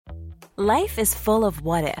Life is full of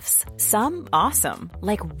what-ifs. Some awesome,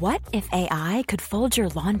 like what if AI could fold your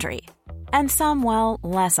laundry? And some, well,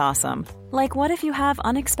 less awesome, like what if you have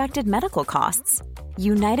unexpected medical costs?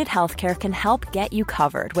 United Healthcare can help get you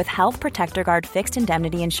covered with Health Protector Guard fixed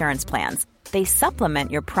indemnity insurance plans. They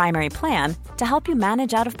supplement your primary plan to help you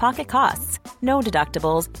manage out-of-pocket costs. No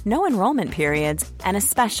deductibles, no enrollment periods, and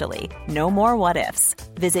especially no more what-ifs.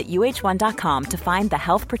 Visit uh1.com to find the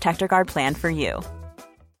Health Protector Guard plan for you.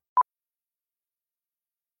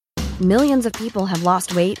 Millions of people have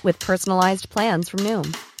lost weight with personalized plans from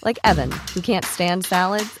Noom. Like Evan, who can't stand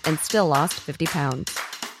salads and still lost 50 pounds.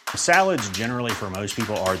 Salads generally for most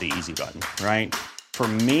people are the easy button, right? For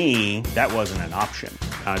me, that wasn't an option.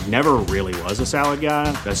 I never really was a salad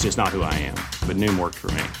guy. That's just not who I am. But Noom worked for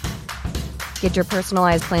me. Get your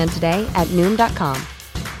personalized plan today at Noom.com.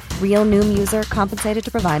 Real Noom user compensated to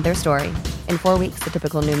provide their story. In 4 weeks, the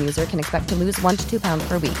typical Noom user can expect to lose 1 to 2 pounds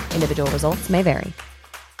per week. Individual results may vary.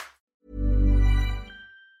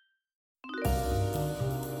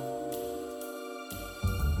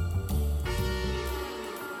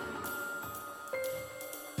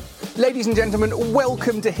 Ladies and gentlemen,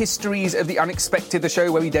 welcome to Histories of the Unexpected, the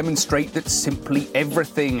show where we demonstrate that simply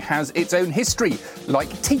everything has its own history, like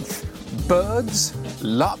teeth, birds,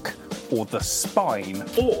 luck, or the spine.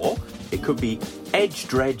 Or it could be edge,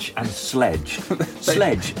 dredge, and sledge.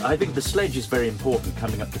 Sledge. I think the sledge is very important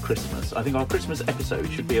coming up to Christmas. I think our Christmas episode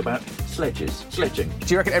should be about sledges, sledging. Do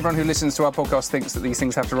you reckon everyone who listens to our podcast thinks that these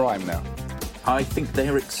things have to rhyme now? I think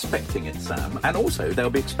they're expecting it, Sam. And also,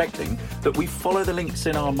 they'll be expecting that we follow the links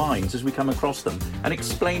in our minds as we come across them and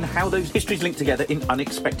explain how those histories link together in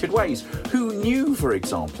unexpected ways. Who knew, for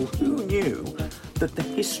example, that the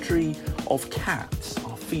history of cats,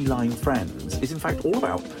 our feline friends, is in fact all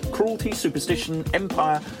about cruelty, superstition,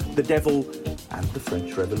 empire, the devil, and the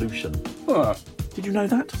French Revolution? Huh. Did you know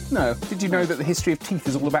that? No. Did you know that the history of teeth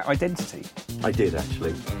is all about identity? I did,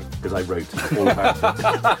 actually, because I wrote all about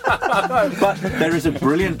it. But there is a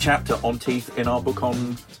brilliant chapter on teeth in our book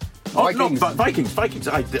on Vikings. Vikings.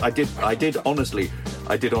 I did honestly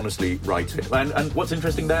write it. And what's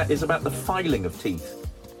interesting there is about the filing of teeth.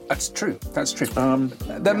 That's true.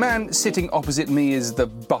 The man sitting opposite me is the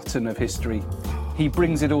button of history. He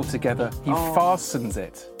brings it all together. He fastens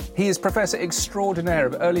it. He is Professor Extraordinaire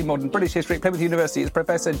of Early Modern British History at Plymouth University. It's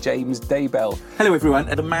Professor James Daybell. Hello, everyone.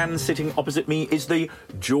 And the man sitting opposite me is the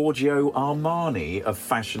Giorgio Armani of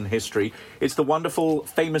fashion history. It's the wonderful,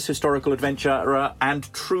 famous historical adventurer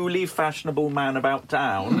and truly fashionable man about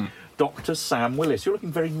town, Dr. Sam Willis. You're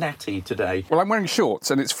looking very natty today. Well, I'm wearing shorts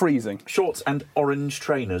and it's freezing. Shorts and orange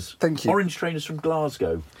trainers. Thank you. Orange trainers from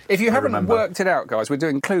Glasgow. If you haven't worked it out, guys, we're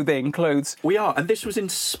doing clothes. We are, and this was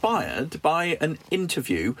inspired by an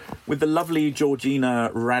interview with the lovely Georgina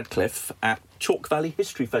Radcliffe at Chalk Valley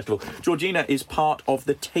History Festival. Georgina is part of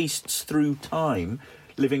the Tastes Through Time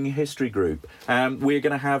Living History group. We're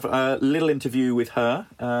going to have a little interview with her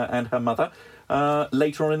and her mother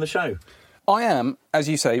later on in the show. I am, as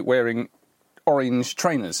you say, wearing orange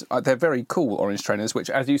trainers. They're very cool orange trainers, which,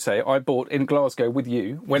 as you say, I bought in Glasgow with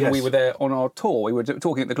you when we were there on our tour. We were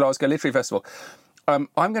talking at the Glasgow Literary Festival. I'm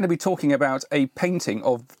going to be talking about a painting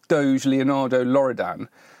of Doge Leonardo Loredan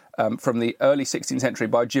from the early 16th century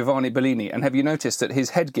by Giovanni Bellini. And have you noticed that his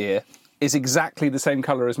headgear is exactly the same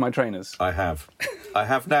colour as my trainers? I have. I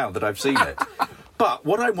have now that I've seen it. But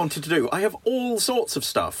what I wanted to do, I have all sorts of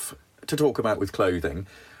stuff to talk about with clothing.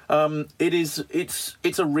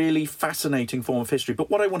 It's a really fascinating form of history. But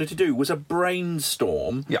what I wanted to do was a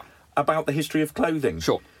brainstorm about the history of clothing.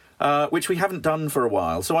 Sure. Which we haven't done for a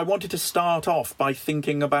while. So I wanted to start off by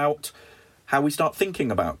thinking about how we start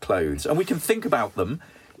thinking about clothes. And we can think about them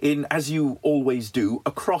in, as you always do,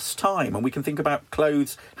 across time. And we can think about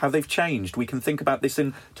clothes, how they've changed. We can think about this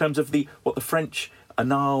in terms of what the French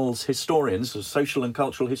annals historians, or social and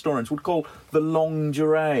cultural historians, would call the longue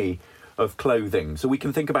durée of clothing. So we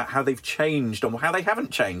can think about how they've changed and how they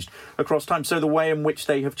haven't changed across time. So the way in which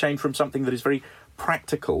they have changed from something that is very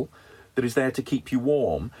practical, that is there to keep you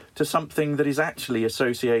warm, to something that is actually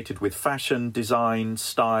associated with fashion, design,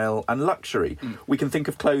 style and luxury. We can think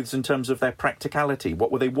of clothes in terms of their practicality.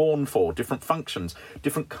 What were they worn for? Different functions,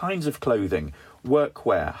 different kinds of clothing,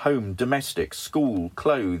 workwear, home, domestic, school,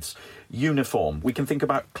 clothes, uniform. We can think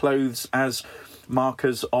about clothes as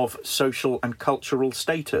markers of social and cultural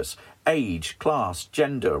status, age, class,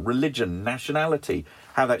 gender, religion, nationality,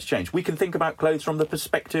 how that's changed. We can think about clothes from the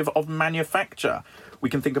perspective of manufacture. We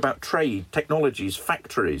can think about trade, technologies,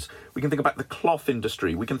 factories. We can think about the cloth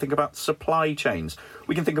industry. We can think about supply chains.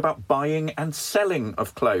 We can think about buying and selling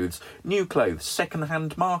of clothes, new clothes,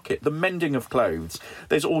 second-hand market, the mending of clothes.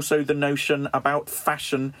 There's also the notion about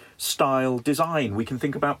fashion, style, design. We can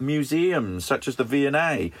think about museums such as the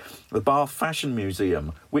V&A, the Bath Fashion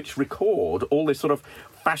Museum, which record all this sort of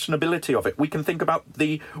fashionability of it. We can think about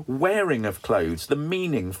the wearing of clothes, the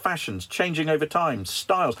meaning, fashions, changing over time,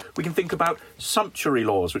 styles. We can think about sumptuary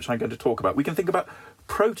laws, which I'm going to talk about. We can think about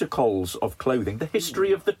protocols of clothing, the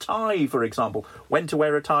history of the tie, for example, when to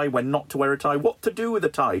wear a tie, when not to wear a tie, what to do with a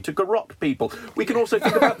tie, to garrote people. We can also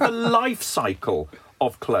think about the life cycle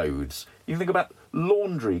of clothes. You can think about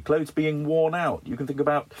laundry, clothes being worn out. You can think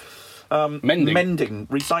about mending,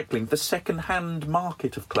 recycling, the second-hand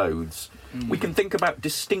market of clothes. We can think about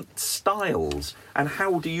distinct styles and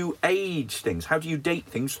how do you age things, how do you date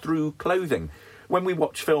things through clothing. When we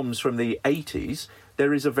watch films from the 80s,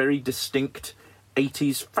 there is a very distinct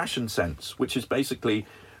 80s fashion sense, which is basically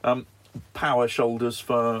power shoulders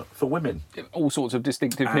for women. All sorts of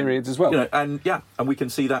distinctive periods as well. And we can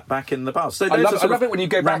see that back in the past. So I love it when you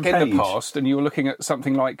go back in the past and you're looking at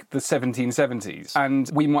something like the 1770s,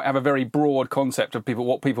 and we might have a very broad concept of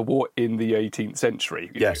what people wore in the 18th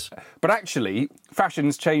century. Yes. But actually,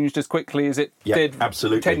 fashion's changed as quickly as it did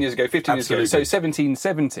absolutely. 10 years ago, 15 years ago. So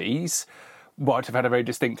 1770s might have had a very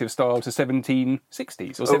distinctive style to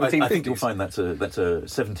 1760s or 1750s. I think you'll find that's a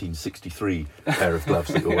 1763 pair of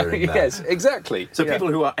gloves that you're wearing now. Yes, exactly. So people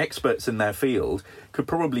who are experts in their field could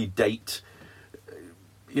probably date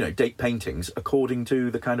paintings according to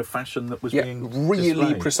the kind of fashion that was being really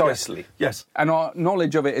displayed. precisely. Yes. And our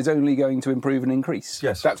knowledge of it is only going to improve and increase.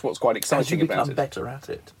 Yes. That's what's quite exciting As you about become it. better at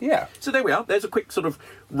it. Yeah. So there we are. There's a quick sort of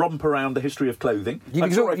romp around the history of clothing. You've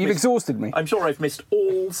exhausted me. I'm sure I've missed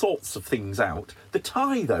all sorts of things out. The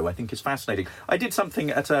tie, though, I think is fascinating. I did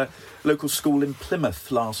something at a local school in Plymouth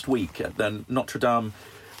last week at the Notre Dame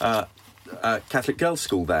Catholic Girls'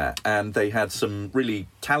 School there, and they had some really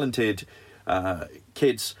talented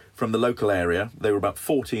kids from the local area. They were about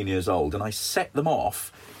 14 years old, and I set them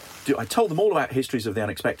off. I told them all about histories of the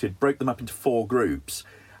unexpected, broke them up into 4 groups,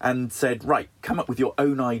 and said, right, come up with your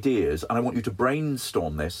own ideas, and I want you to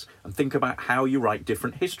brainstorm this and think about how you write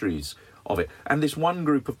different histories of it. And this one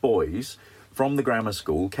group of boys from the grammar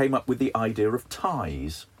school came up with the idea of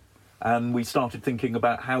ties. And we started thinking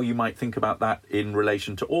about how you might think about that in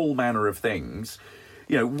relation to all manner of things.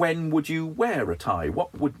 When would you wear a tie?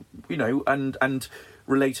 What would, and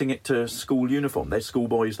relating it to school uniform. They're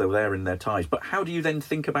schoolboys, they're there in their ties. But how do you then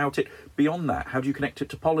think about it beyond that? How do you connect it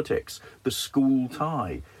to politics? The school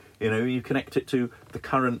tie. You connect it to the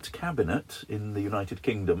current cabinet in the United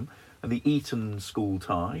Kingdom and the Eton school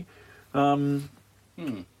tie. And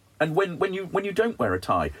when you don't wear a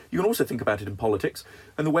tie, you can also think about it in politics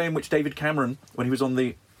and the way in which David Cameron, when he was on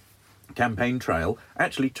the campaign trail,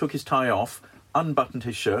 actually took his tie off, unbuttoned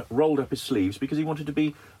his shirt, rolled up his sleeves because he wanted to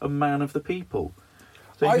be a man of the people.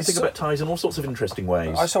 So you can think about ties in all sorts of interesting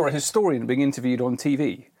ways. I saw a historian being interviewed on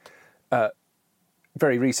TV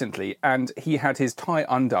very recently, and he had his tie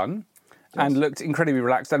undone and looked incredibly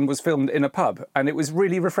relaxed and was filmed in a pub, and it was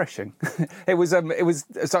really refreshing. It was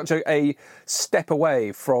such a step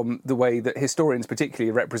away from the way that historians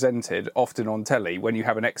particularly represented often on telly when you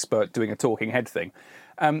have an expert doing a talking head thing.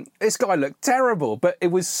 This guy looked terrible, but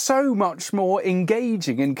it was so much more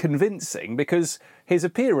engaging and convincing because his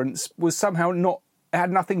appearance was somehow had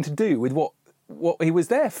nothing to do with what he was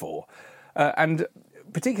there for. And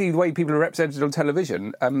particularly the way people are represented on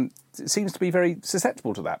television seems to be very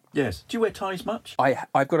susceptible to that. Yes. Do you wear ties much?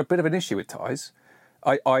 I've got a bit of an issue with ties.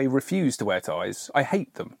 I refuse to wear ties. I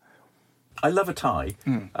hate them. I love a tie,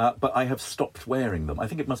 but I have stopped wearing them. I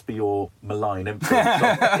think it must be your malign influence.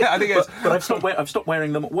 I think it's... But I've stopped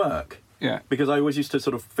wearing them at work. Yeah. Because I always used to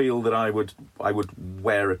sort of feel that I would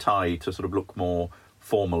wear a tie to sort of look more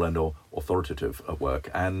formal and or authoritative at work,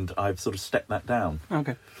 and I've sort of stepped that down.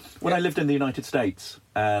 Okay. When I lived in the United States,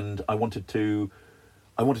 and I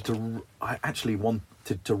actually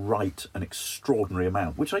wanted to write an extraordinary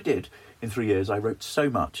amount, which I did in 3 years. I wrote so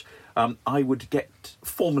much. I would get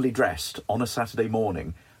formally dressed on a Saturday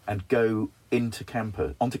morning and go onto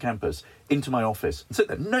campus, into my office, and sit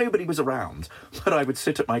there. Nobody was around, but I would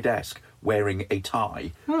sit at my desk wearing a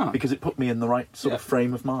tie because it put me in the right sort of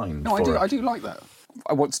frame of mind. No, I do like that.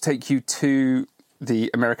 I want to take you to the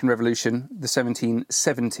American Revolution, the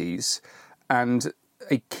 1770s, and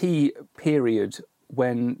a key period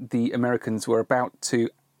when the Americans were about to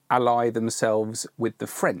ally themselves with the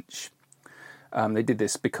French. They did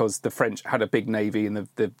this because the French had a big navy, and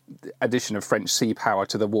the addition of French sea power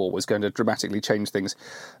to the war was going to dramatically change things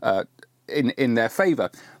in their favour.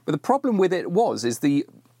 But the problem with it is the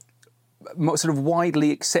sort of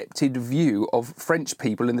widely accepted view of French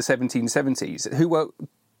people in the 1770s, who were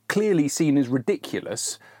clearly seen as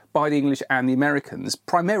ridiculous by the English and the Americans,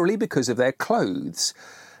 primarily because of their clothes.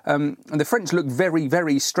 And the French looked very,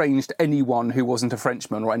 very strange to anyone who wasn't a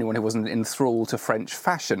Frenchman or anyone who wasn't enthralled to French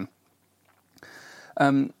fashion.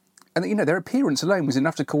 And, their appearance alone was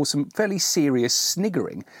enough to cause some fairly serious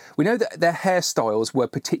sniggering. We know that their hairstyles were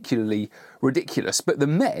particularly ridiculous, but the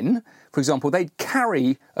men, for example, they'd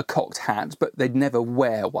carry a cocked hat, but they'd never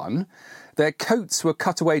wear one. Their coats were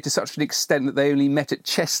cut away to such an extent that they only met at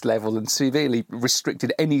chest level and severely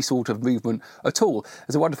restricted any sort of movement at all.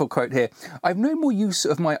 There's a wonderful quote here. "I've no more use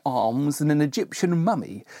of my arms than an Egyptian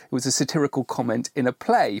mummy." It was a satirical comment in a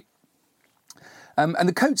play. And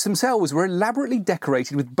the coats themselves were elaborately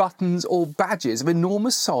decorated with buttons or badges of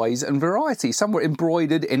enormous size and variety. Some were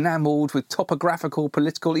embroidered, enamelled with topographical,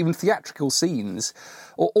 political, even theatrical scenes,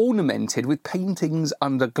 or ornamented with paintings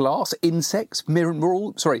under glass, insects,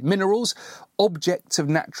 minerals, objects of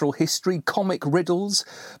natural history, comic riddles,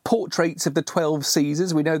 portraits of the 12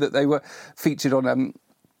 Caesars. We know that they were featured on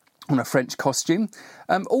a French costume.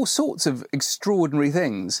 All sorts of extraordinary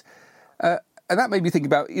things. And that made me think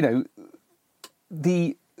about,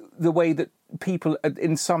 the way that people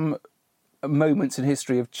in some moments in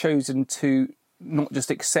history have chosen to not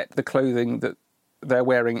just accept the clothing that they're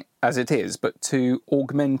wearing as it is, but to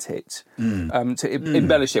augment it, to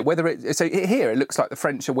embellish it. So here it looks like the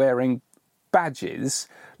French are wearing badges.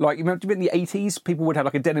 Like, you remember in the 80s, people would have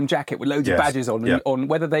like a denim jacket with loads of badges on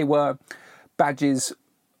whether they were badges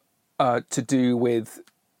often to do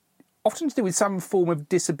with some form of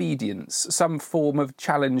disobedience, some form of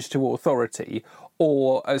challenge to authority,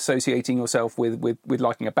 or associating yourself with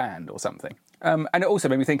liking a band or something. And it also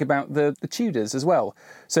made me think about the Tudors as well.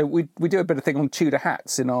 So we do a bit of thing on Tudor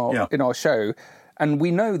hats in our show, and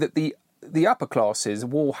we know that the upper classes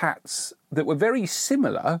wore hats that were very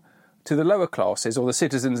similar to the lower classes or the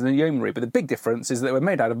citizens in the yeomanry, but the big difference is that they were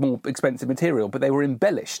made out of more expensive material, but they were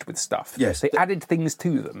embellished with stuff. Yes, they added things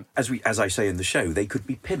to them. As I say in the show, they could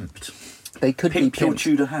be pimped. They could pimp your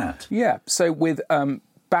Tudor hat. Yeah, so with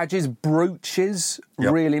badges, brooches,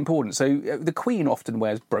 really important. So the Queen often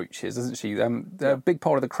wears brooches, doesn't she? A big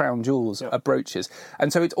part of the crown jewels are brooches.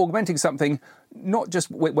 And so it's augmenting something, not just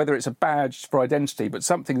whether it's a badge for identity, but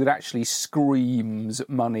something that actually screams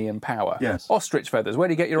money and power. Yes. Ostrich feathers. Where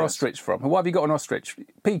do you get your ostrich from? Why have you got an ostrich?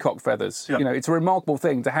 Peacock feathers. Yep. It's a remarkable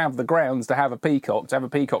thing to have the grounds to have a peacock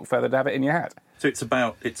feather, to have it in your hat. So it's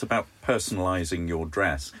about personalising your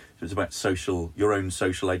dress. So it's about your own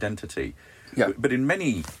social identity. Yeah. But in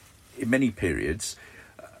many periods,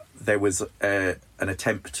 there was an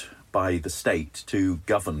attempt by the state to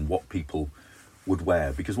govern what people would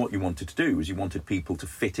wear, because what you wanted to do is you wanted people to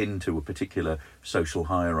fit into a particular social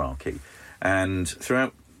hierarchy. And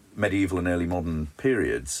throughout medieval and early modern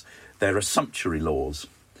periods, there are sumptuary laws,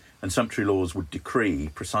 and sumptuary laws would decree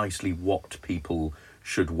precisely what people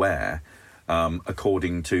should wear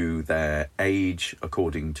according to their age,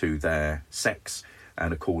 according to their sex,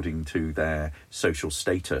 and according to their social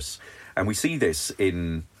status. And we see this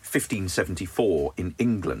in 1574 in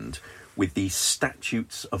England with the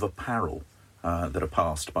Statutes of Apparel that are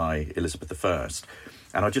passed by Elizabeth I.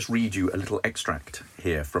 And I'll just read you a little extract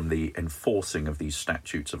here from the enforcing of these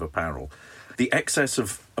Statutes of Apparel. The excess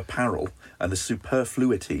of apparel and the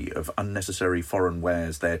superfluity of unnecessary foreign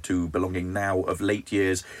wares thereto belonging now of late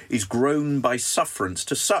years is grown by sufferance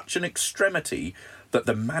to such an extremity that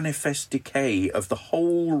the manifest decay of the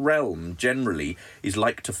whole realm generally is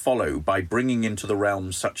like to follow by bringing into the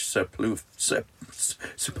realm such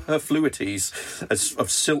superfluities as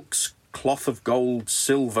of silks, cloth of gold,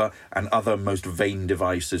 silver, and other most vain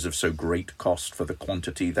devices of so great cost for the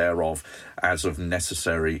quantity thereof, as of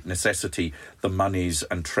necessity the moneys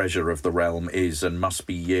and treasure of the realm is and must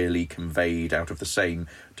be yearly conveyed out of the same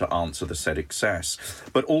to answer the said excess,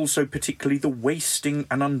 but also particularly the wasting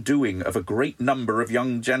and undoing of a great number of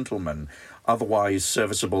young gentlemen, otherwise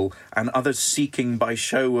serviceable, and others seeking by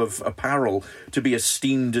show of apparel to be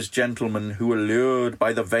esteemed as gentlemen, who are lured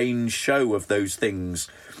by the vain show of those things.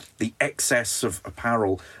 The excess of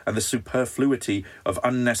apparel and the superfluity of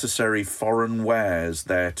unnecessary foreign wares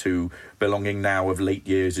thereto belonging now of late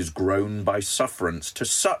years is grown by sufferance to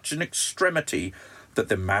such an extremity that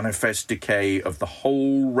the manifest decay of the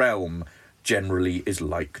whole realm generally is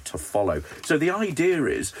like to follow. So the idea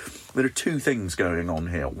is there are two things going on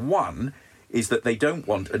here. One is that they don't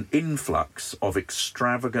want an influx of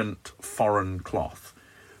extravagant foreign cloth,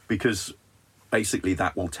 because basically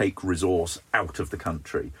that will take resource out of the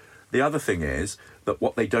country. The other thing is that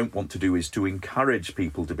what they don't want to do is to encourage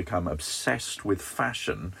people to become obsessed with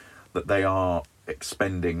fashion, that they are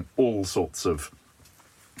expending all sorts of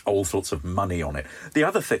money on it.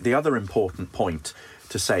 The other important point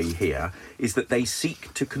to say here is that they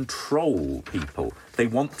seek to control people. They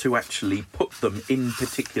want to actually put them in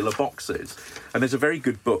particular boxes. And there's a very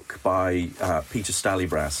good book by Peter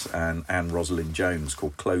Stallybrass and Anne Rosalind Jones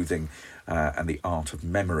called Clothing and the Art of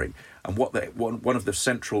Memory. And one of the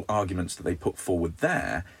central arguments that they put forward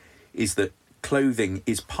there is that clothing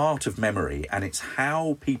is part of memory, and it's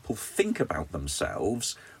how people think about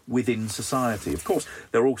themselves within society. Of course,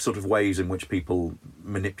 there are all sort of ways in which people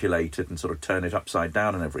manipulate it and sort of turn it upside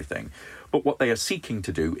down and everything. But what they are seeking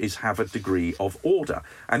to do is have a degree of order.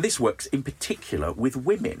 And this works in particular with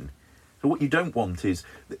women. So what you don't want is,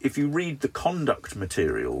 if you read the conduct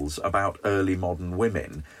materials about early modern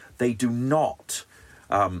women, they do not...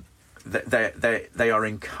 they are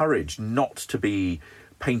encouraged not to be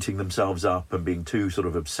painting themselves up and being too sort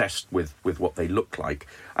of obsessed with what they look like,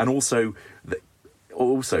 and also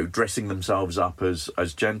dressing themselves up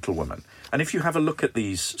as gentlewomen. And if you have a look at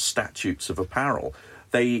these statutes of apparel,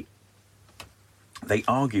 they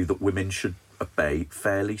argue that women should obey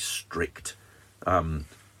fairly strict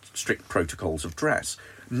protocols of dress.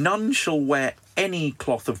 None shall wear any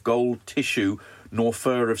cloth of gold, tissue, nor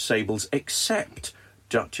fur of sables, except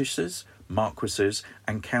duchesses, marquises,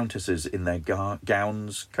 and countesses in their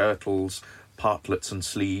gowns, kirtles, partlets and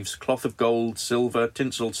sleeves, cloth of gold, silver,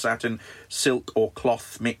 tinselled satin, silk or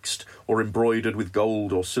cloth mixed or embroidered with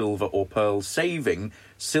gold or silver or pearls, saving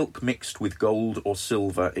silk mixed with gold or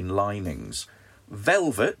silver in linings,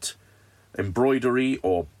 velvet, embroidery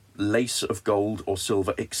or lace of gold or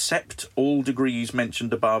silver, except all degrees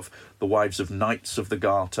mentioned above, the wives of knights of the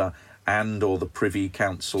garter and or the privy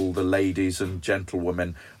council, the ladies and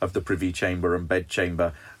gentlewomen of the privy chamber and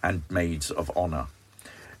bedchamber, and maids of honour.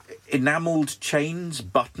 Enamelled chains,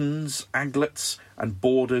 buttons, aglets, and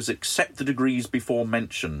borders, except the degrees before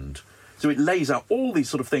mentioned. So it lays out all these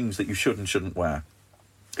sort of things that you should and shouldn't wear.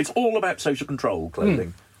 It's all about social control,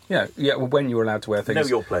 clothing. Yeah. Well, when you're allowed to wear things. Know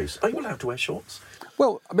your place. Are you allowed to wear shorts?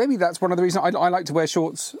 Well, maybe that's one of the reasons I like to wear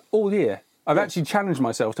shorts all year. I've actually challenged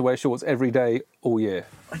myself to wear shorts every day all year.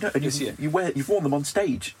 I know, and you've worn them on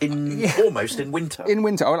stage almost in winter. In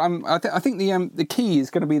winter, I think the key is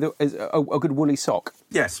going to be a good woolly sock.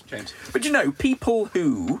 Yes, James. But you know, people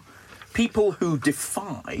who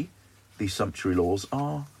defy these sumptuary laws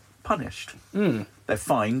are punished. They're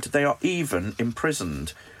fined. They are even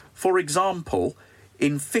imprisoned. For example,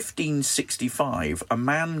 in 1565, a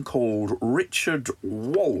man called Richard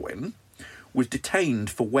Walwyn was detained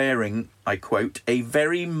for wearing, I quote, a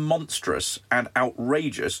very monstrous and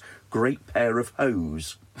outrageous great pair of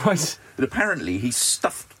hose. Right. But apparently he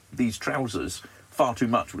stuffed these trousers far too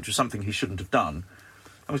much, which was something he shouldn't have done.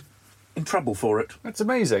 I was in trouble for it. That's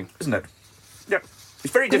amazing. Isn't it? Yep.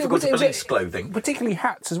 It's very difficult to police clothing. Particularly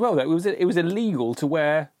hats as well, though. It was illegal to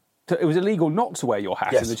wear... It was illegal not to wear your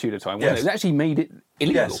hat in the Tudor time, wasn't it? It actually made it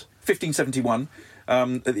illegal. Yes, 1571.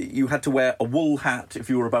 You had to wear a wool hat if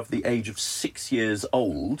you were above the age of 6 years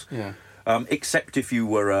old, except if you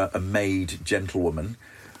were a maid gentlewoman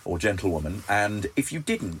or gentlewoman. And if you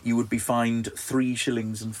didn't, you would be fined 3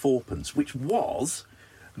 shillings and 4pence, which was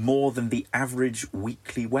more than the average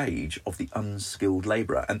weekly wage of the unskilled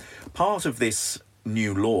labourer. And part of this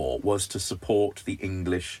new law was to support the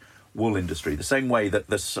English wool industry, the same way that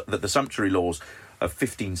the sumptuary laws of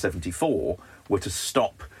 1574 were to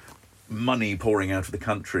stop money pouring out of the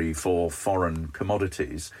country for foreign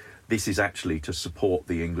commodities. This is actually to support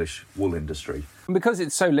the English wool industry. And because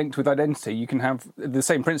it's so linked with identity, you can have the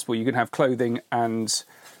same principle. You can have clothing and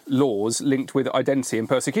laws linked with identity and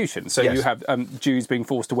persecution. So you have Jews being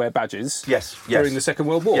forced to wear badges during the Second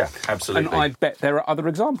World War. Yeah, absolutely. And I bet there are other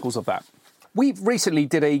examples of that. We recently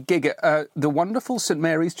did a gig at the wonderful St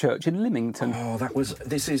Mary's Church in Lymington. Oh,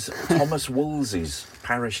 this is Thomas Wolsey's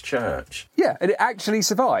parish church. Yeah, and it actually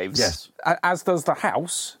survives. Yes. As does the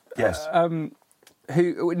house. Yes.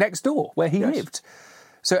 Who next door, where he lived.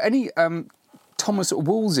 So any Thomas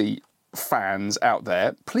Wolsey fans out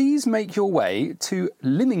there, please make your way to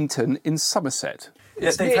Lymington in Somerset.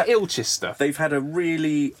 It's near Ilchester. They've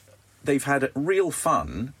had real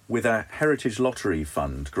fun with a Heritage Lottery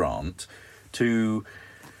Fund grant to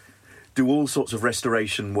do all sorts of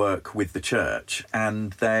restoration work with the church,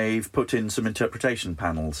 and they've put in some interpretation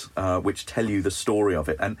panels which tell you the story of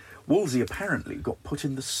it. And Wolsey apparently got put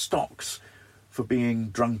in the stocks for being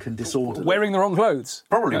drunk and disorderly. Wearing the wrong clothes.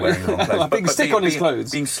 Probably wearing the wrong clothes. A big stick on his clothes.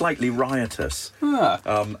 Being slightly riotous.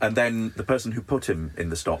 And then the person who put him in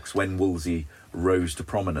the stocks, when Wolsey rose to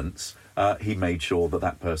prominence, he made sure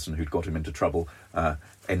that person who'd got him into trouble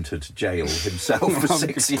entered jail himself for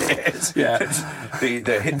 6 years. Yeah.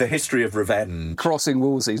 the history of revenge. Crossing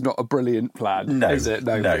Wolsey's not a brilliant plan, No, is it?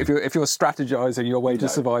 No. no. If you're strategising your way to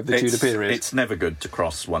survive the Tudor period. It's never good to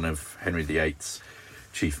cross one of Henry VIII's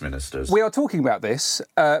chief ministers. We are talking about this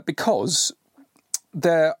because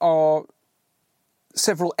there are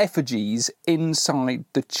several effigies inside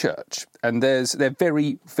the church, and they're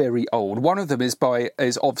very, very old. One of them is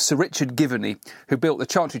of Sir Richard Giveney, who built the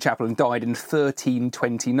Chantry Chapel and died in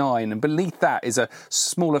 1329, and beneath that is a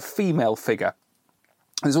smaller female figure.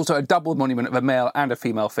 There's also a double monument of a male and a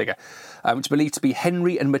female figure, which are believed to be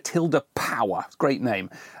Henry and Matilda Power, great name,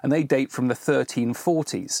 and they date from the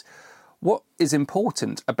 1340s. What is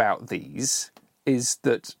important about these is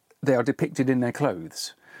that they are depicted in their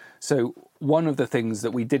clothes. So one of the things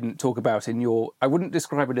that we didn't talk about I wouldn't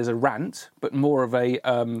describe it as a rant, but more of a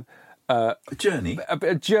journey.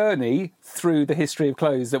 A journey through the history of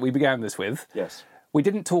clothes that we began this with. Yes. We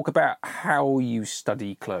didn't talk about how you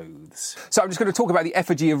study clothes. So I'm just going to talk about the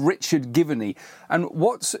effigy of Richard Giveney. And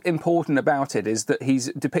what's important about it is that he's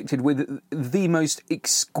depicted with the most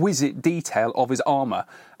exquisite detail of his armour.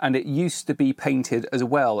 And it used to be painted as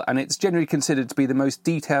well. And it's generally considered to be the most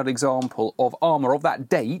detailed example of armour of that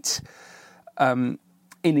date in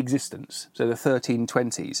existence. So the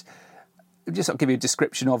 1320s. I'll give you a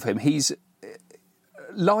description of him. He's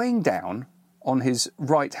lying down on his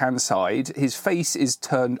right-hand side. His face is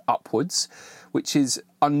turned upwards, which is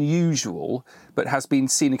unusual, but has been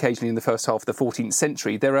seen occasionally in the first half of the 14th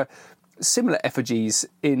century. There are similar effigies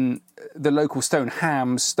in the local stone,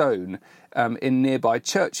 Ham Stone, in nearby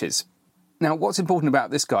churches. Now, what's important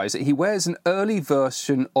about this guy is that he wears an early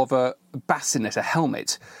version of a bassinet, a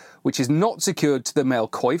helmet, which is not secured to the male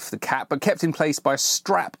coif, the cap, but kept in place by a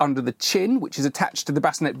strap under the chin, which is attached to the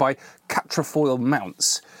bassinet by quatrefoil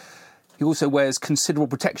mounts. He also wears considerable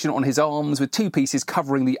protection on his arms, with two pieces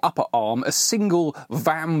covering the upper arm, a single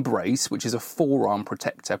vambrace, which is a forearm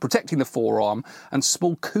protector, protecting the forearm, and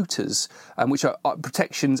small couters, which are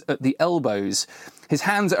protections at the elbows. His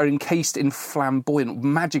hands are encased in flamboyant,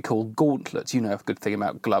 magical gauntlets. You know a good thing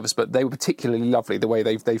about gloves, but they were particularly lovely, the way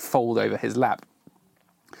they fold over his lap.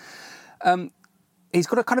 He's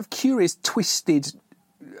got a kind of curious, twisted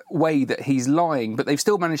way that he's lying, but they've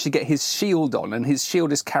still managed to get his shield on, and his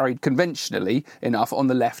shield is carried conventionally enough on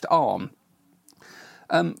the left arm.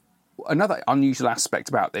 Another unusual aspect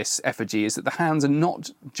about this effigy is that the hands are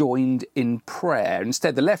not joined in prayer.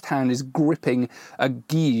 Instead, the left hand is gripping a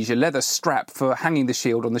guige, a leather strap for hanging the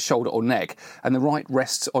shield on the shoulder or neck, and the right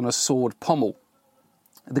rests on a sword pommel.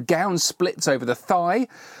 The gown splits over the thigh,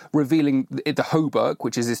 revealing the hauberk,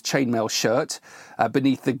 which is his chainmail shirt,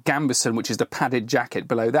 beneath the gambeson, which is the padded jacket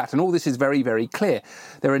below that. And all this is very, very clear.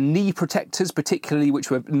 There are knee protectors, particularly,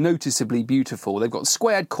 which were noticeably beautiful. They've got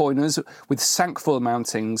squared coiners with sancfoil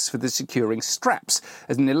mountings for the securing straps,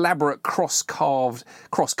 as an elaborate cross carved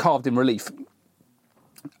in relief.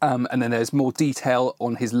 And then there's more detail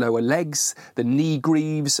on his lower legs. The knee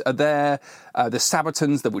greaves are there. The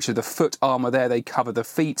sabatons, which are the foot armour there, they cover the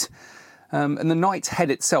feet. And the knight's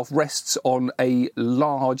head itself rests on a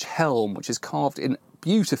large helm, which is carved in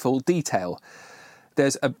beautiful detail.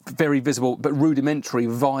 There's a very visible but rudimentary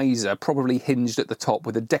visor, probably hinged at the top,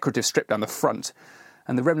 with a decorative strip down the front.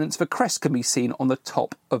 And the remnants of a crest can be seen on the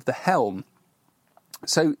top of the helm.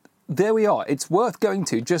 So there we are. It's worth going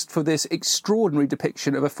to just for this extraordinary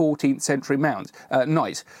depiction of a 14th century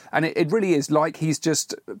knight. And it really is like he's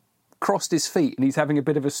just crossed his feet and he's having a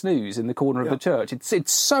bit of a snooze in the corner of the church.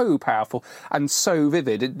 It's so powerful and so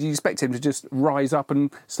vivid. You expect him to just rise up and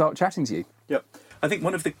start chatting to you. Yep. I think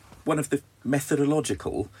one of the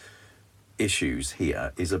methodological issues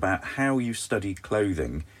here is about how you study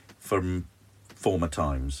clothing from former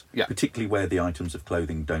times, particularly where the items of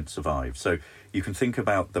clothing don't survive. So you can think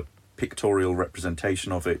about the pictorial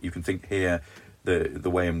representation of it. You can think here the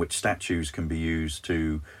way in which statues can be used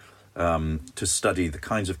to study the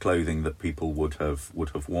kinds of clothing that people would have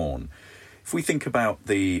worn. If we think about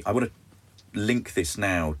I want to link this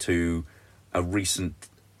now to a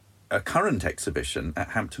current exhibition at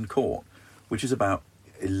Hampton Court, which is about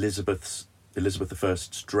Elizabeth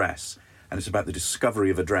I's dress. And it's about the discovery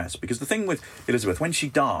of a dress. Because the thing with Elizabeth, when she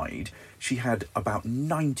died, she had about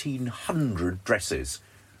 1,900 dresses,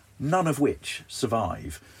 none of which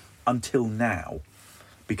survive until now.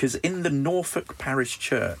 Because in the Norfolk Parish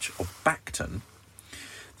Church of Bacton,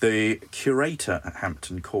 the curator at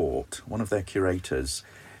Hampton Court, one of their curators,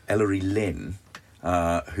 Ellery Lynn,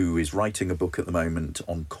 who is writing a book at the moment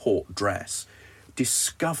on court dress,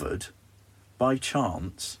 discovered by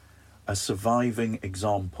chance a surviving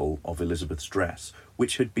example of Elizabeth's dress,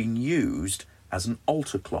 which had been used as an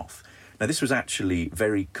altar cloth. Now, this was actually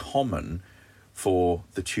very common for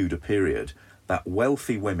the Tudor period, that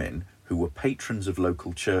wealthy women who were patrons of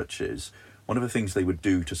local churches, one of the things they would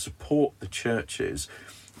do to support the churches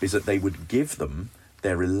is that they would give them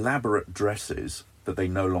their elaborate dresses that they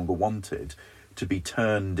no longer wanted to be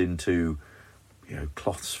turned into,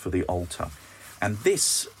 cloths for the altar. And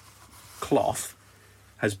this cloth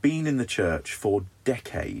has been in the church for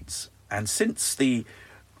decades, and since the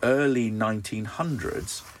early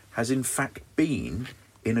 1900s has in fact been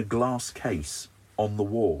in a glass case on the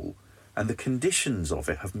wall, and the conditions of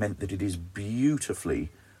it have meant that it is beautifully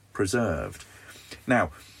preserved.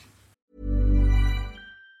 Now,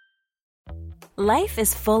 Life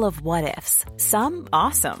is full of what-ifs. Some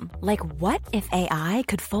awesome, like what if AI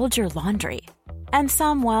could fold your laundry? And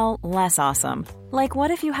some, well, less awesome, like what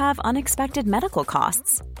if you have unexpected medical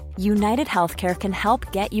costs? United Healthcare can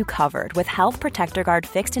help get you covered with Health Protector Guard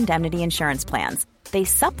fixed indemnity insurance plans. They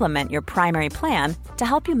supplement your primary plan to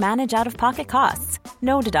help you manage out-of-pocket costs.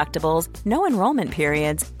 No deductibles, no enrollment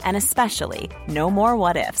periods, and especially no more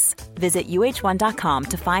what-ifs. Visit uh1.com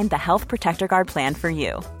to find the Health Protector Guard plan for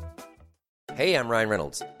you. Hey, I'm Ryan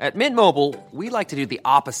Reynolds. At Mint Mobile, we like to do the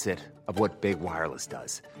opposite of what Big Wireless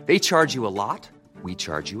does. They charge you a lot, we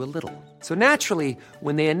charge you a little. So naturally,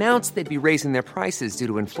 when they announced they'd be raising their prices due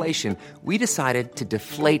to inflation, we decided to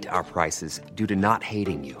deflate our prices due to not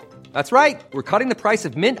hating you. That's right. We're cutting the price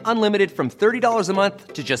of Mint Unlimited from $30 a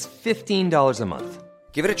month to just $15 a month.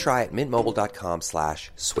 Give it a try at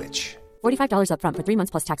mintmobile.com/switch. $45 up front for 3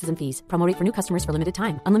 months plus taxes and fees. Promo rate for new customers for limited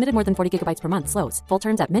time. Unlimited more than 40 gigabytes per month. Slows full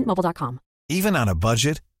terms at mintmobile.com. Even on a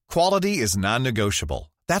budget, quality is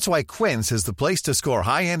non-negotiable. That's why Quince is the place to score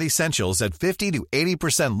high-end essentials at 50 to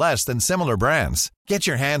 80% less than similar brands. Get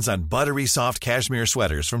your hands on buttery soft cashmere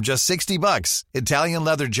sweaters from just $60, Italian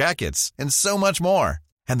leather jackets, and so much more.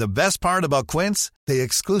 And the best part about Quince, they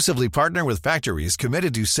exclusively partner with factories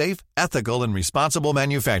committed to safe, ethical, and responsible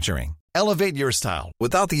manufacturing. Elevate your style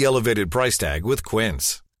without the elevated price tag with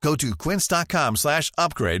Quince. Go to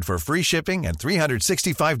quince.com/upgrade for free shipping and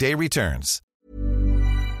 365-day returns.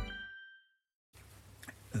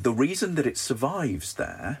 the reason that it survives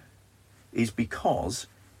there is because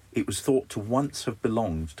it was thought to once have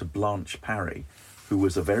belonged to Blanche Parry, who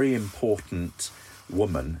was a very important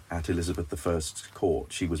woman at Elizabeth I's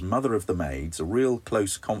court. She was mother of the maids, a real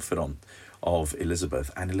close confidant of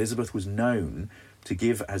Elizabeth, and Elizabeth was known to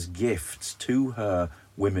give as gifts to her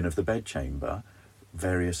women of the bedchamber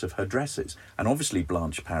various of her dresses. And obviously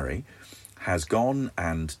Blanche Parry has gone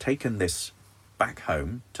and taken this back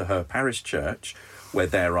home to her parish church, where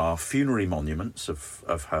there are funerary monuments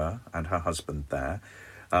of her and her husband there.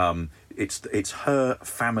 It's her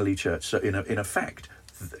family church, so in effect,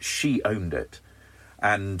 she owned it.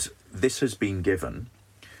 And this has been given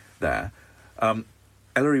there.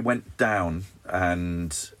 Ellery went down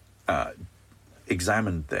and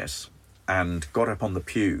examined this and got up on the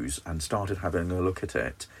pews and started having a look at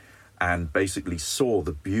it and basically saw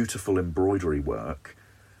the beautiful embroidery work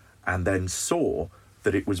and then saw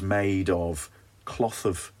that it was made of cloth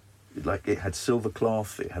of, like, it had silver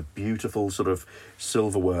cloth, it had beautiful sort of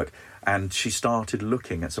silver work, and she started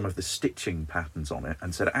looking at some of the stitching patterns on it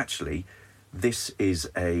and said, actually, this is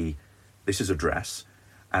a dress,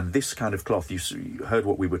 and this kind of cloth, you heard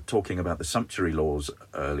what we were talking about, the sumptuary laws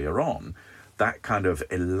earlier on, that kind of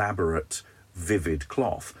elaborate, vivid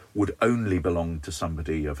cloth would only belong to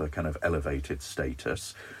somebody of a kind of elevated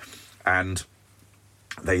status. And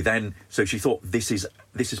they then, so she thought this is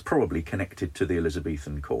probably connected to the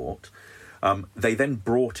Elizabethan court. They then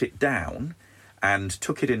brought it down and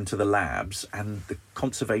took it into the labs, and the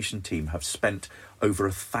conservation team have spent over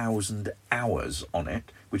 1,000 hours on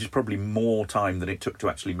it, which is probably more time than it took to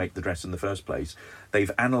actually make the dress in the first place.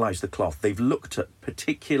 They've analysed the cloth. They've looked at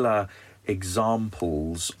particular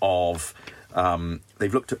examples of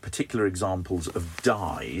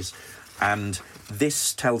dyes, and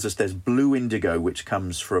this tells us there's blue indigo, which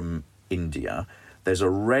comes from India. There's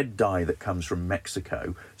a red dye that comes from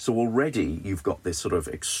Mexico. So already you've got this sort of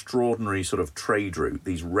extraordinary sort of trade route,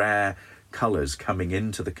 these rare colours coming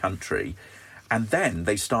into the country. And then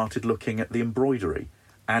they started looking at the embroidery,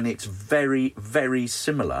 and it's very, very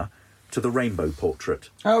similar to the rainbow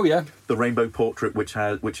portrait. Oh, yeah. The rainbow portrait, which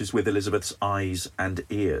is with Elizabeth's eyes and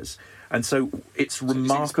ears. And so it's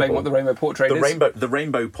remarkable. Explain what the rainbow portrait is. The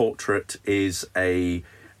rainbow portrait is a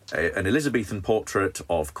an Elizabethan portrait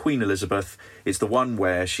of Queen Elizabeth. It's the one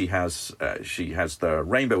where she has the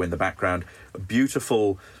rainbow in the background, a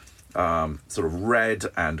beautiful sort of red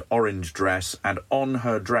and orange dress, and on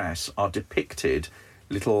her dress are depicted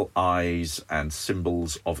little eyes and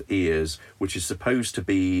symbols of ears, which is supposed to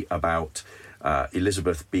be about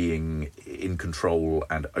Elizabeth being in control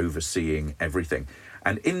and overseeing everything.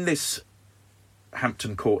 And in this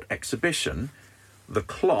Hampton Court exhibition, the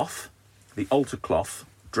cloth, the altar cloth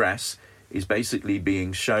dress, is basically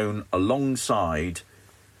being shown alongside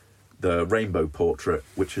the rainbow portrait,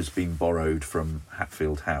 which has been borrowed from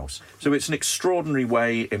Hatfield House. So it's an extraordinary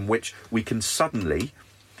way in which we can suddenly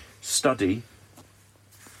study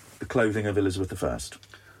the clothing of Elizabeth I.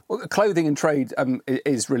 Well, clothing and trade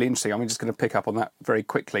is really interesting. I'm just going to pick up on that very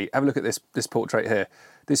quickly. Have a look at this portrait here.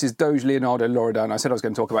 This is Doge Leonardo Loredan. I said I was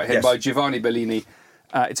going to talk about him, yes, by Giovanni Bellini.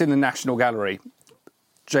 It's in the National Gallery.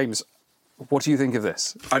 James, what do you think of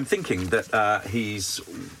this? I'm thinking that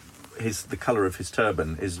the colour of his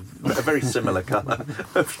turban is a very similar colour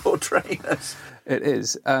of your trainers. It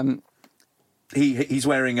is. He's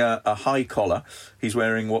wearing a high collar. He's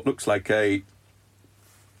wearing what looks like an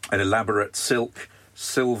elaborate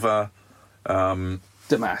silver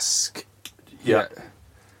damask. Yeah.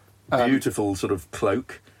 Beautiful sort of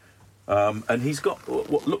cloak. And he's got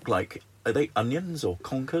what look like, are they onions or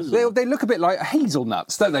conkers? They look a bit like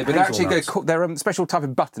hazelnuts, don't they? But they're a special type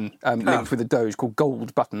of button linked with the Doge called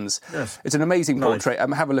gold buttons. Yes. It's an amazing portrait.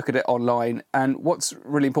 Have a look at it online. And what's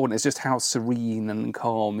really important is just how serene and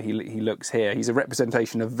calm he looks here. He's a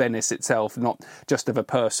representation of Venice itself, not just of a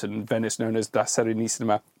person, Venice known as La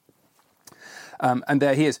Serenissima. And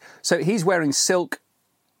there he is. So he's wearing silk,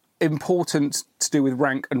 important to do with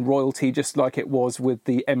rank and royalty, just like it was with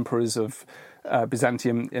the emperors of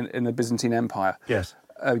Byzantium in the Byzantine Empire. Yes.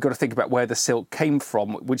 We've got to think about where the silk came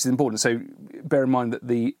from, which is important. So bear in mind that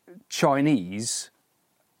the Chinese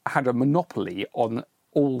had a monopoly on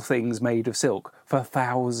all things made of silk for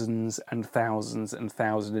thousands and thousands and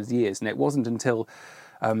thousands of years. And it wasn't until,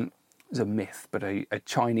 it was a myth, but a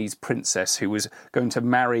Chinese princess who was going to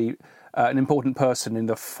marry an important person in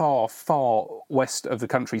the far, far west of the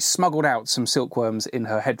country smuggled out some silkworms in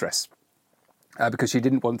her headdress. Because she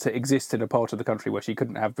didn't want to exist in a part of the country where she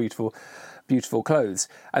couldn't have beautiful clothes.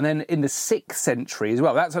 And then in the 6th century as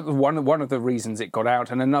well, that's one of the reasons it got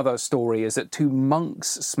out. And another story is that 2 monks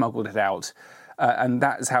smuggled it out. And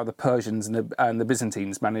that is how the Persians and the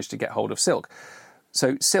Byzantines managed to get hold of silk.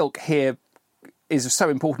 So silk here is so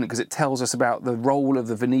important because it tells us about the role of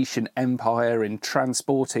the Venetian Empire in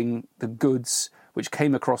transporting the goods which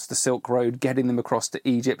came across the Silk Road, getting them across to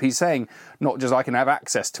Egypt. He's saying, not just I can have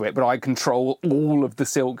access to it, but I control all of the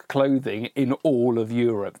silk clothing in all of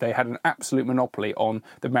Europe. They had an absolute monopoly on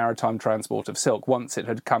the maritime transport of silk once it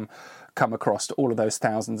had come across to all of those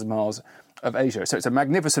thousands of miles of Asia. So it's a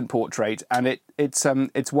magnificent portrait, and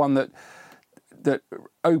it's one that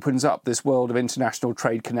opens up this world of international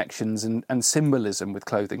trade connections and symbolism with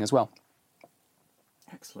clothing as well.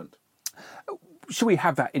 Excellent. Should we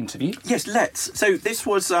have that interview? Yes, let's. So this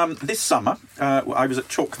was this summer. I was at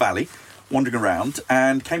Chalk Valley, wandering around,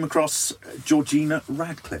 and came across Georgina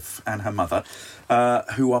Radcliffe and her mother,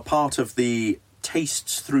 who are part of the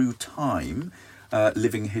Tastes Through Time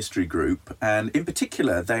living history group. And in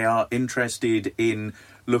particular, they are interested in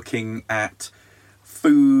looking at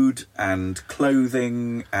food and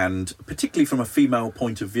clothing, and particularly from a female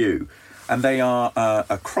point of view. And they are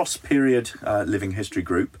a cross-period living history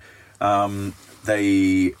group.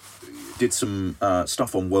 They did some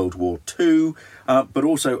stuff on World War II, but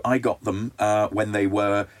also I got them when they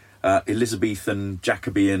were Elizabethan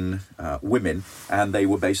Jacobean women, and they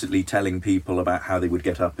were basically telling people about how they would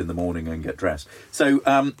get up in the morning and get dressed. So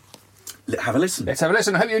have a listen. Let's have a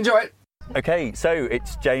listen. I hope you enjoy it. Okay, so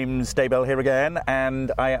it's James Daybell here again,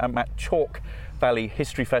 and I am at Chalk Valley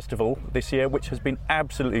History Festival this year, which has been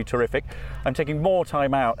absolutely terrific. I'm taking more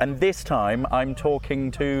time out, and this time I'm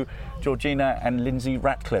talking to Georgina and Lindsay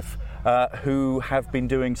Ratcliffe, who have been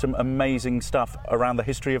doing some amazing stuff around the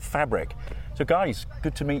history of fabric. So guys,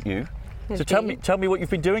 good to meet you. So tell me what you've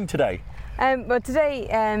been doing today. Well,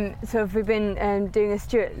 today, we've been doing a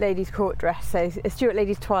Stuart Ladies Court dress, so a Stuart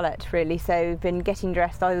Ladies toilette, really. So we've been getting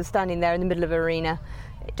dressed. I was standing there in the middle of an arena,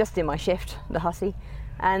 just in my shift, the hussy,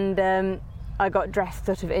 and I got dressed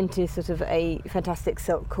into a fantastic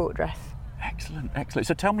silk court dress. Excellent.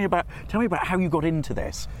 So tell me about how you got into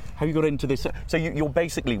this. So you're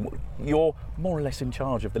more or less in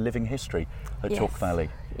charge of the living history at Chalk Valley.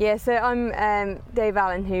 Yeah. So I'm Dave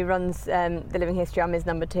Allen, who runs the living history. I'm his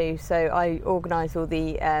number 2. So I organise all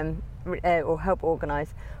the or help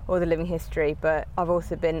organise all the living history, but I've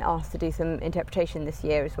also been asked to do some interpretation this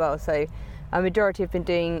year as well. So a majority have been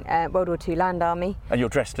doing World War II Land Army. And you're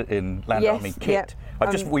dressed in Land Yes, Army kit.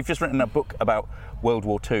 yep. We've just written a book about World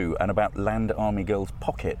War II and about Land Army girls'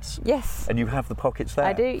 pockets. Yes. And you have the pockets there.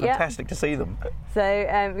 I do, yeah. Fantastic to see them.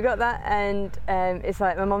 So we got that, and it's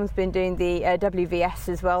like my mum's been doing the WVS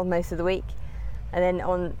as well most of the week. And then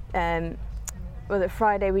on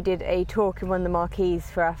Friday we did a talk in one of the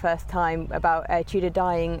marquees for our first time about Tudor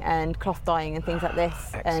dyeing and cloth dyeing and things like this.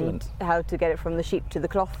 Excellent. And how to get it from the sheep to the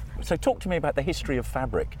cloth. So talk to me about the history of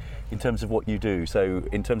fabric in terms of what you do. So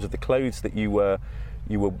in terms of the clothes that you were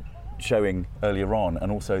showing earlier on,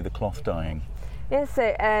 and also the cloth dyeing. Yeah,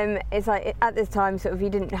 so it's like at this time, sort of, you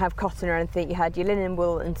didn't have cotton or anything. You had your linen,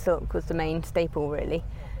 wool, and silk was the main staple, really.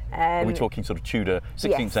 Are we talking sort of Tudor,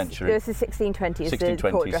 16th yes, century? This is 1620s.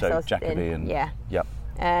 1620, so Jacobean. Yeah. Yep.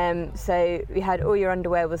 So we had all your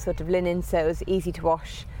underwear was sort of linen, so it was easy to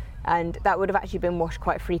wash, and that would have actually been washed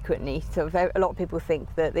quite frequently. So a lot of people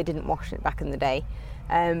think that they didn't wash it back in the day,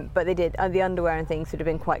 but they did. The underwear and things would have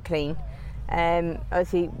been quite clean.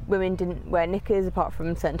 Obviously, women didn't wear knickers apart from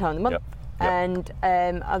a certain time of the month. Yep.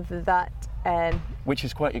 And other than that... which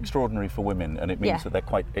is quite extraordinary for women, and it means that they're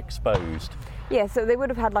quite exposed. Yeah, so they would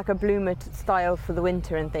have had like a bloomer style for the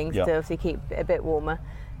winter and things to obviously keep it a bit warmer.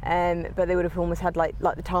 But they would have almost had like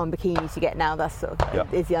the tartan bikinis you get now. That's sort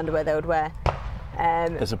of is the underwear they would wear.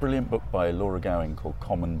 There's a brilliant book by Laura Gowing called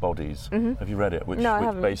Common Bodies. Mm-hmm. Have you read it? Which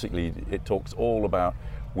basically it talks all about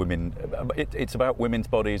women. It's about women's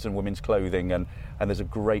bodies and women's clothing, and there's a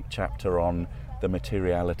great chapter on the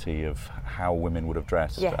materiality of how women would have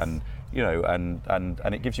dressed, and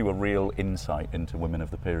and it gives you a real insight into women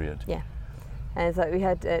of the period. Yeah. And so we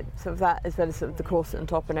had sort of that, as well as sort of the corset on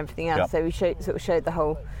top and everything else. So we showed the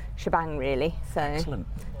whole shebang, really. So Excellent.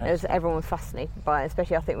 Everyone was fascinated by it,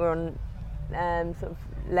 especially I think we're on sort of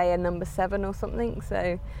layer number 7 or something.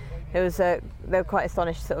 So it was they were quite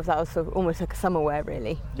astonished. Sort of that was sort of almost like a summer wear,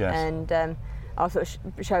 really. Yes. And I was sort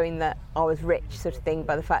of showing that I was rich, sort of thing,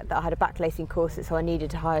 by the fact that I had a backlacing corset, so I needed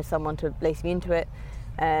to hire someone to lace me into it.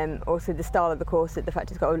 Also the style of the corset, the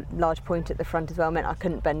fact it's got a large point at the front as well, meant I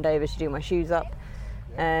couldn't bend over to do my shoes up.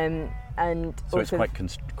 And so also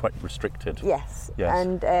it's quite restricted. Yes.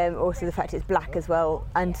 And also the fact it's black as well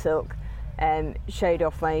and silk showed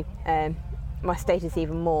off my my status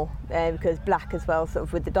even more, because black as well, sort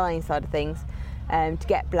of with the dyeing side of things. To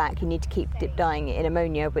get black, you need to keep dip dyeing it in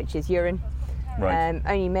ammonia, which is urine. Right.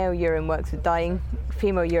 Only male urine works with dyeing.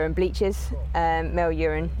 Female urine bleaches. Male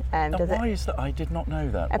urine does it. Why is that? I did not know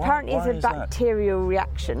that. Apparently, why it's a bacterial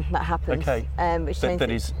reaction that happens. Okay. Which that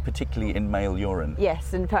is particularly in male urine.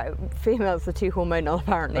 Yes, and females are too hormonal,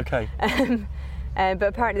 apparently. Okay. But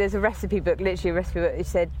apparently, there's a recipe book, literally a recipe book, which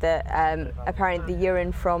said that apparently the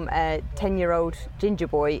urine from a 10-year-old ginger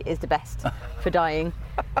boy is the best for dyeing.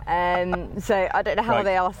 So I don't know how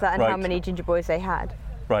they asked that and how many ginger boys they had.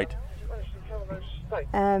 Right.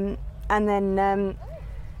 And then,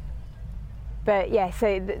 but yeah,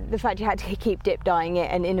 so the fact you had to keep dip dyeing it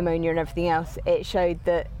and in ammonia and everything else, it showed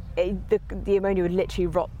that the ammonia would literally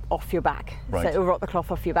rot off your back. Right. So it will rot the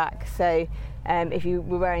cloth off your back. So if you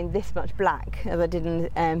were wearing this much black, as I did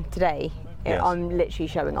today, I'm literally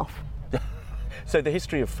showing off. So the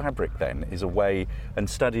history of fabric then is a way, and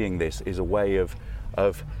studying this is a way of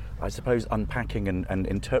I suppose unpacking and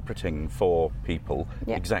interpreting for people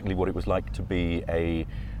exactly what it was like to be a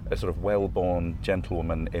sort of well-born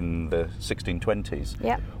gentlewoman in the 1620s.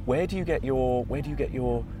 Yeah. Where do you do your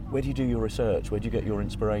research? Where do you get your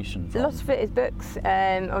inspiration from? A lot of it is books.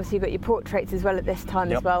 Obviously you've got your portraits as well at this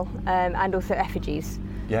time as well, and also effigies.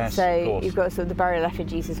 Yes, so of course. You've got sort of the burial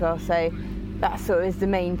effigies as well. So that sort of is the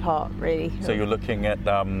main part, really. So you're looking at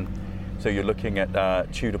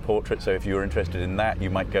Tudor portraits. So if you're interested in that, you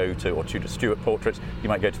might go to, or Tudor Stuart portraits, you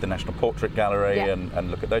might go to the National Portrait Gallery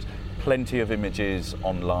and look at those. Plenty of images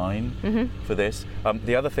online for this.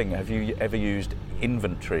 The other thing, have you ever used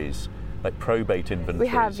inventories? Like probate inventories we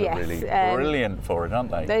have, are really brilliant for it, aren't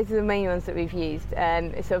they? Those are the main ones that we've used.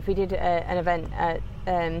 So if we did an event at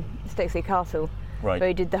Stokesay Castle, where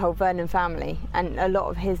we did the whole Vernon family, and a lot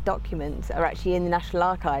of his documents are actually in the National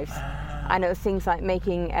Archives. And it was things like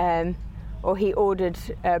making, or he ordered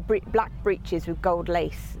black breeches with gold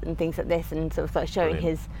lace and things like this, and sort of like showing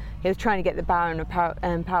he was trying to get the Baron of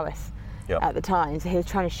Powys at the time, so he was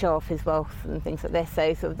trying to show off his wealth and things like this.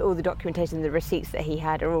 So sort of all the documentation and the receipts that he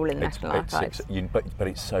had are all in the National Archives. But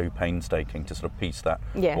it's so painstaking to sort of piece that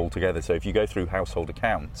all together. So if you go through household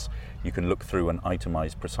accounts, you can look through and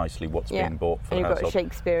itemise precisely what's being bought for the household. And you've got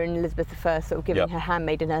Shakespeare and Elizabeth I sort of giving her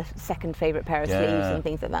handmaiden her second favourite pair of sleeves and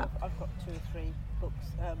things like that. I've got 2 or 3 books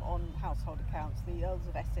on household accounts, the Earls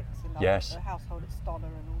of Essex and yes. the household at Stoller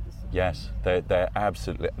and all this. Yes, they're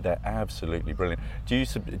absolutely brilliant. Do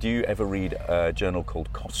you ever read a journal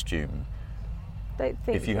called Costume? Don't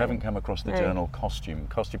think if you so. haven't come across the journal Costume,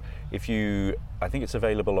 I think it's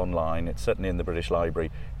available online. It's certainly in the British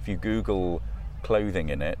Library. If you Google clothing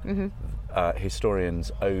in it,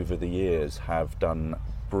 historians over the years have done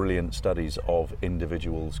brilliant studies of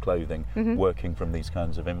individuals' clothing working from these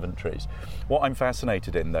kinds of inventories. What I'm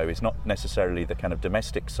fascinated in, though, is not necessarily the kind of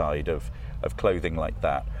domestic side of clothing like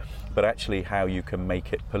that, but actually how you can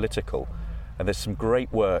make it political. And there's some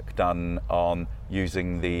great work done on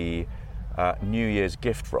using the New Year's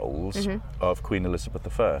gift rolls of Queen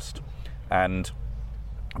Elizabeth I. And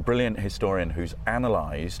a brilliant historian who's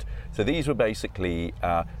analysed. So these were basically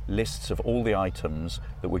lists of all the items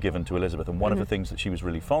that were given to Elizabeth, and one of the things that she was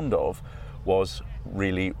really fond of was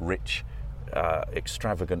really rich,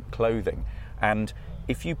 extravagant clothing. And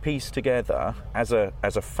if you piece together, as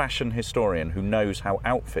a fashion historian who knows how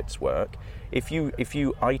outfits work, if you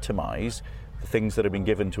itemise the things that have been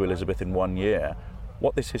given to Elizabeth in 1 year,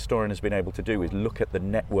 what this historian has been able to do is look at the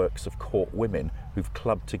networks of court women who've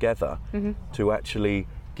clubbed together to actually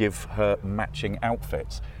give her matching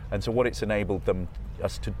outfits. And so what it's enabled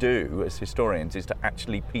us to do as historians is to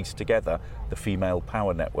actually piece together the female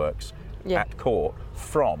power networks at court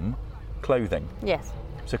from clothing. Yes.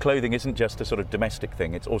 So clothing isn't just a sort of domestic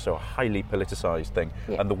thing, it's also a highly politicised thing.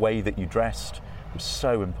 And the way that you dressed was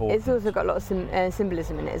so important. It's also got lots of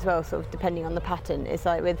symbolism in it as well, sort of depending on the pattern. It's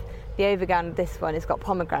like with the overgown of this one, it's got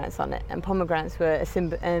pomegranates on it, and pomegranates were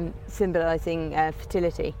symbolising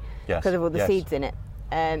fertility because of all the seeds in it.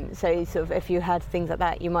 So sort of if you had things like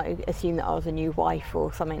that, you might assume that I was a new wife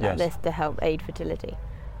or something like this to help aid fertility.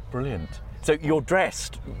 Brilliant. So you're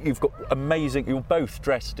dressed, you're both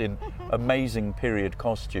dressed in amazing period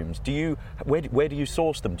costumes. Where do you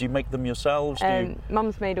source them? Do you make them yourselves?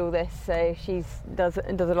 Mum's made all this, so she does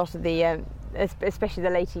a lot of the, especially the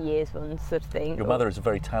later years ones sort of thing. Your mother is a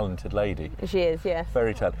very talented lady. She is, yes.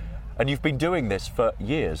 Very talented. And you've been doing this for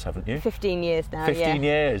years, haven't you? 15 years now, 15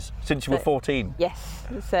 years, since you were 14? Yes,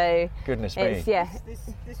 so... Goodness me.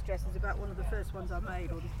 This dress is about one of the first ones I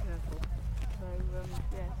made, or this purple.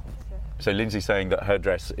 So Lindsay's saying that her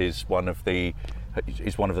dress is one of the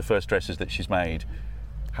first dresses that she's made.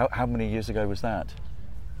 How many years ago was that?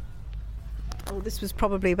 Oh, this was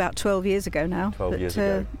probably about 12 years ago now. 12 years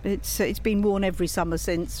ago. It's been worn every summer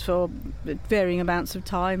since for varying amounts of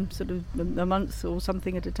time, sort of a month or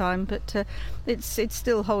something at a time. But it's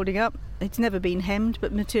still holding up. It's never been hemmed,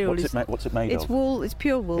 but material What's it made of? It's wool. It's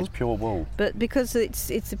pure wool. It's pure wool. But because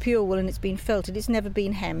it's a pure wool and it's been felted, it's never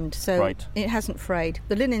been hemmed, so it hasn't frayed.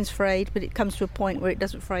 The linen's frayed, but it comes to a point where it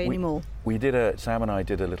doesn't fray anymore. Sam and I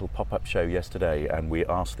did a little pop-up show yesterday, and we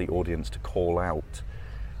asked the audience to call out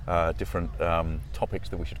different topics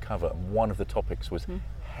that we should cover. And one of the topics was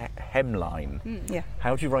hemline. Yeah.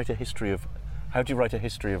 How do you write a history of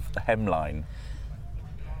the hemline?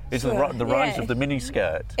 Is the rise of the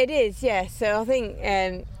miniskirt? It is, yeah. So I think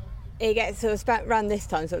it gets sort of around this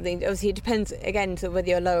time sort of thing. Obviously, it depends again sort of whether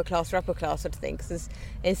you're lower class or upper class sort of thing. Because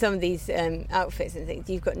in some of these outfits and things,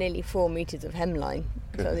 you've got nearly 4 metres of hemline.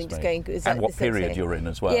 So I think just going. And what period you're in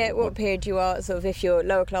as well? Yeah, what period you are. Sort of if you're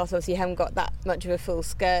lower class, obviously you haven't got that much of a full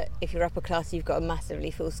skirt. If you're upper class, you've got a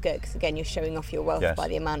massively full skirt because again you're showing off your wealth by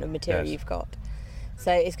the amount of material you've got.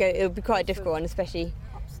 So it'll be quite a difficult one, especially.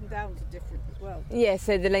 Ups and downs are different as well. Yeah,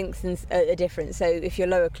 so the lengths are different. So if you're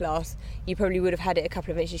lower class, you probably would have had it a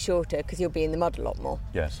couple of inches shorter because you'll be in the mud a lot more.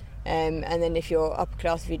 Yes. And then if you're upper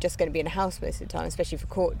class, if you're just going to be in a house most of the time, especially for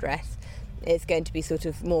court dress, it's going to be sort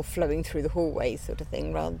of more flowing through the hallways sort of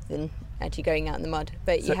thing rather than actually going out in the mud.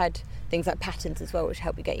 But you had things like patterns as well, which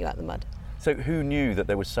help you get you out of the mud. So who knew that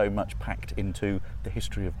there was so much packed into the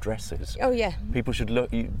history of dresses? Oh, yeah. People should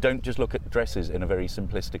look. You don't just look at dresses in a very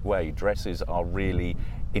simplistic way. Dresses are really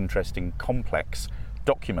interesting, complex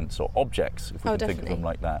documents or objects, if we can think of them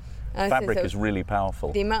like that. Fabric is really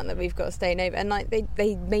powerful. The amount that we've got staying over, and like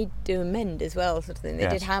they made do and mend as well, sort of thing. They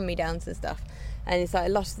did hand-me-downs and stuff, and it's like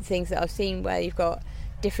a lot of the things that I've seen where you've got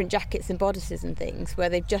different jackets and bodices and things where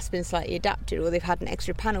they've just been slightly adapted, or they've had an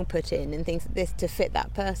extra panel put in and things like this to fit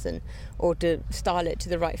that person or to style it to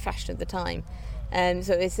the right fashion of the time.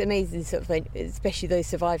 So it's amazing, sort of like, especially those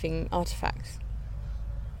surviving artefacts.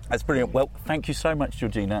 That's brilliant. Well, thank you so much,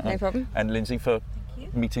 Georgina. No problem. And Lindsay for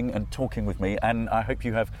meeting and talking with me, and I hope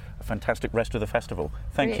you have a fantastic rest of the festival.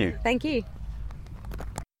 Thank you. Thank you.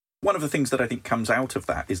 One of the things that I think comes out of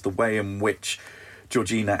that is the way in which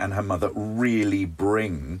Georgina and her mother really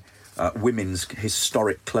bring women's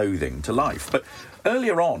historic clothing to life. But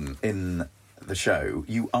earlier on in the show,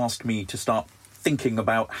 you asked me to start thinking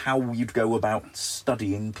about how you'd go about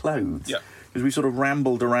studying clothes. Yeah. Because we sort of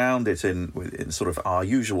rambled around it in sort of our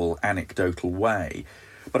usual anecdotal way.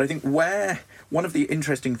 But I think one of the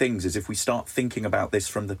interesting things is if we start thinking about this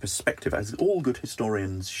from the perspective, as all good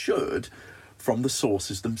historians should, from the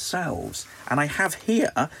sources themselves. And I have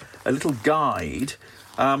here a little guide,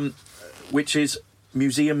 which is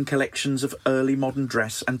Museum Collections of Early Modern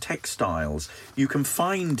Dress and Textiles. You can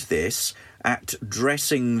find this at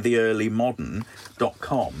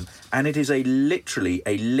dressingtheearlymodern.com, and it is literally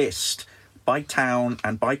a list by town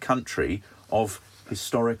and by country of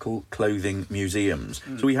historical clothing museums.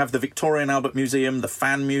 So we have the Victoria and Albert Museum, the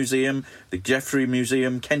Fan Museum, the Geoffrey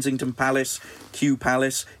Museum, Kensington Palace, Kew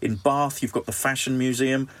Palace. In Bath, you've got the Fashion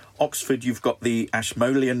Museum. Oxford, you've got the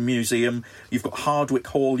Ashmolean Museum. You've got Hardwick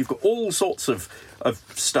Hall. You've got all sorts of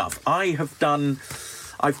stuff. I've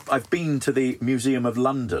been to the Museum of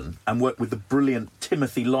London and worked with the brilliant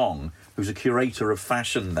Timothy Long, who's a curator of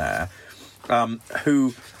fashion there,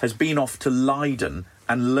 who has been off to Leiden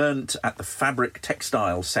and learnt at the Fabric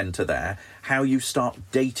Textile Centre there how you start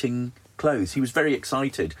dating clothes. He was very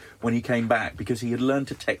excited when he came back because he had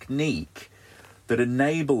learnt a technique that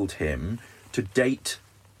enabled him to date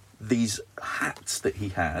these hats that he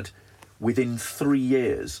had within 3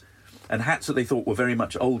 years. And hats that they thought were very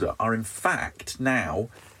much older are in fact now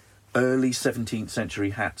early 17th century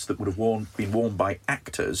hats that would have been worn by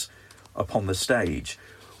actors upon the stage.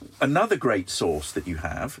 Another great source that you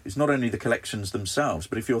have is not only the collections themselves,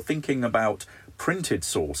 but if you're thinking about printed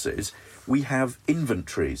sources, we have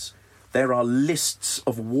inventories. There are lists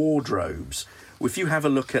of wardrobes. If you have a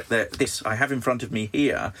look at this, I have in front of me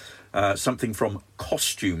here something from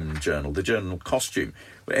Costume Journal, the journal Costume.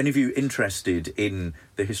 Any of you interested in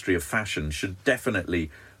the history of fashion should definitely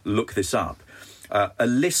look this up. A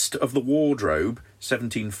list of the wardrobe,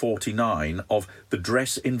 1749, of the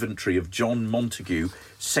dress inventory of John Montagu,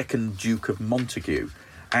 2nd Duke of Montagu.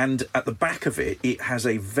 And at the back of it, it has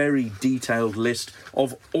a very detailed list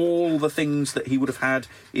of all the things that he would have had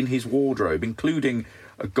in his wardrobe, including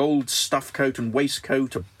a gold stuff coat and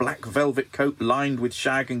waistcoat, a black velvet coat lined with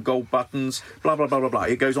shag and gold buttons, blah, blah, blah, blah, blah.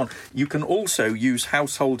 It goes on. You can also use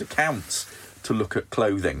household accounts to look at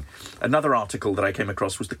clothing. Another article that I came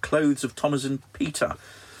across was the clothes of Thomas and Peter,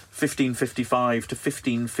 1555 to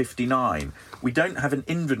 1559. We don't have an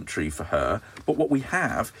inventory for her, but what we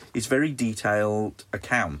have is very detailed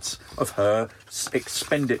accounts of her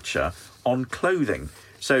expenditure on clothing.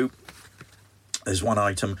 So there's one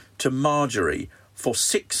item: to Marjorie for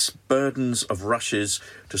 6 burdens of rushes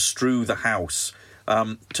to strew the house,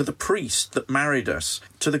 to the priest that married us,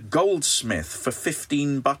 to the goldsmith for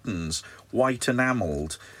 15 buttons, white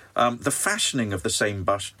enamelled, the fashioning of the same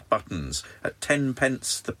buttons at 10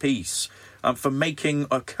 pence the piece, for making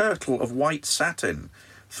a kirtle of white satin,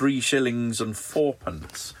 3 shillings and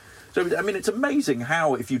 4pence. So, I mean, it's amazing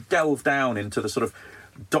how, if you delve down into the sort of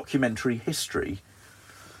documentary history.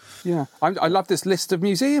 Yeah, I love this list of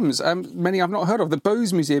museums. Many I've not heard of. The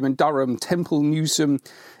Bowes Museum in Durham, Temple Newsome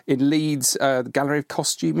in Leeds, the Gallery of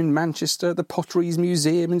Costume in Manchester, the Potteries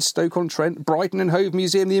Museum in Stoke-on-Trent, Brighton and Hove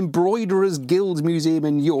Museum, the Embroiderers Guild Museum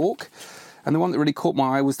in York, and the one that really caught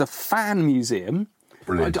my eye was the Fan Museum.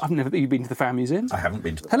 Brilliant. You've been to the Fan Museum? I haven't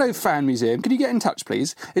been to the Hello, Fan Museum. Can you get in touch,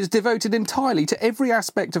 please? It's devoted entirely to every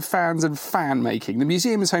aspect of fans and fan making. The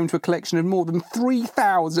museum is home to a collection of more than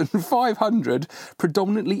 3,500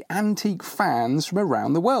 predominantly antique fans from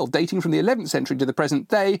around the world, dating from the 11th century to the present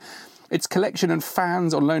day. Its collection and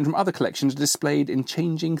fans on loan from other collections are displayed in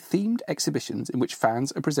changing themed exhibitions in which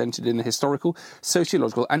fans are presented in the historical,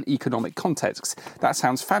 sociological and economic contexts. That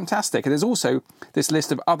sounds fantastic. And there's also this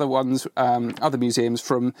list of other ones, other museums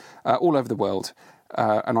from all over the world.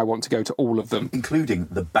 And I want to go to all of them. Including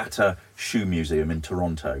the Bata Shoe Museum in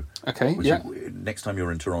Toronto. Okay, yeah. Next time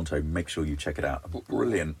you're in Toronto, make sure you check it out. A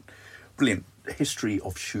brilliant history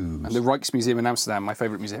of shoes. And the Rijksmuseum in Amsterdam, my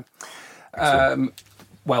favourite museum.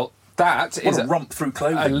 Well, that is a romp through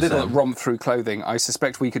clothing. A little romp through clothing. I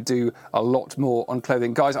suspect we could do a lot more on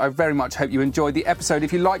clothing. Guys, I very much hope you enjoyed the episode.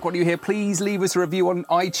 If you like what you hear, please leave us a review on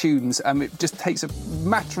iTunes. It just takes a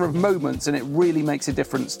matter of moments and it really makes a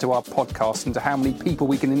difference to our podcast and to how many people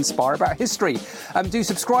we can inspire about history. Do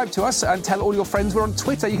subscribe to us and tell all your friends. We're on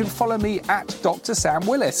Twitter. You can follow me at Dr. Sam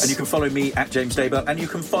Willis. And you can follow me at James Daybell. And you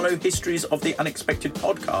can follow Histories of the Unexpected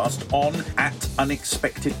podcast on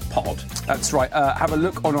 @UnexpectedPod. That's right. Have a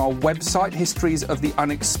look on our website,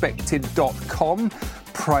 historiesoftheunexpected.com,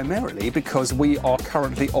 primarily because we are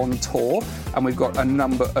currently on tour and we've got a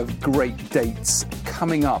number of great dates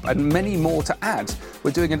coming up and many more to add.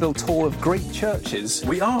 We're doing a little tour of great churches.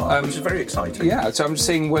 We are, which is very exciting. Yeah, so I'm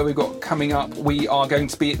seeing where we've got coming up. We are going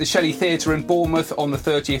to be at the Shelley Theatre in Bournemouth on the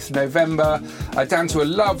 30th of November, down to a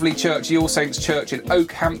lovely church, the All Saints Church in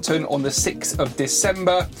Oakhampton on the 6th of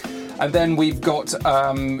December. And then we've got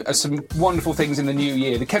some wonderful things in the new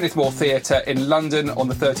year. The Kenneth More Theatre in London on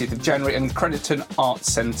the 30th of January and Crediton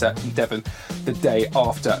Arts Centre in Devon the day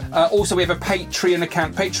after. Also, we have a Patreon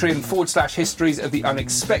account, Patreon/Histories of the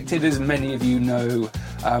Unexpected, as many of you know.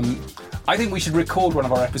 I think we should record one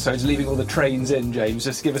of our episodes leaving all the trains in, James,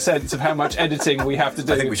 just to give a sense of how much editing we have to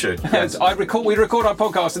do. I think we should, yes. We record our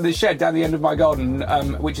podcast in this shed down the end of my garden,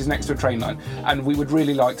 which is next to a train line, and we would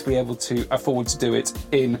really like to be able to afford to do it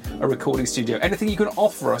in a recording studio. Anything you can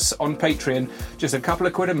offer us on Patreon, just a couple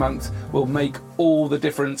of quid a month, will make all the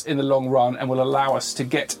difference in the long run and will allow us to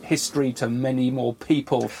get history to many more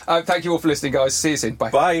people. Thank you all for listening, guys. See you soon.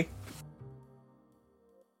 Bye. Bye.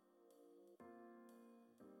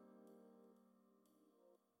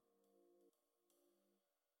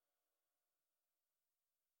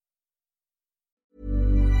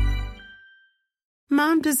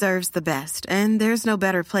 Mom deserves the best, and there's no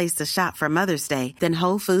better place to shop for Mother's Day than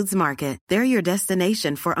Whole Foods Market. They're your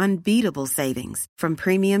destination for unbeatable savings, from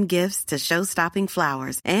premium gifts to show-stopping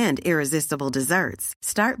flowers and irresistible desserts.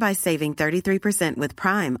 Start by saving 33% with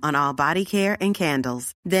Prime on all body care and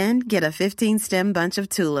candles. Then get a 15-stem bunch of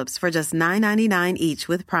tulips for just $9.99 each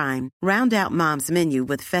with Prime. Round out Mom's menu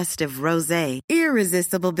with festive rosé,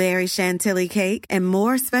 irresistible berry chantilly cake, and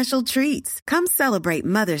more special treats. Come celebrate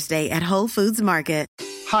Mother's Day at Whole Foods Market.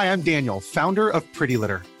 Hi, I'm Daniel, founder of Pretty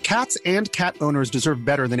Litter. Cats and cat owners deserve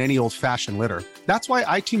better than any old-fashioned litter. That's why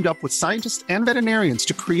I teamed up with scientists and veterinarians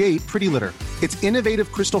to create Pretty Litter. Its innovative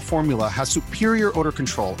crystal formula has superior odor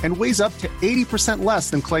control and weighs up to 80% less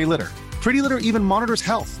than clay litter. Pretty Litter even monitors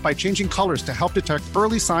health by changing colors to help detect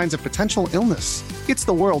early signs of potential illness. It's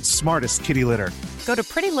the world's smartest kitty litter. Go to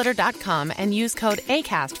prettylitter.com and use code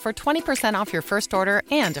ACAST for 20% off your first order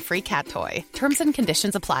and a free cat toy. Terms and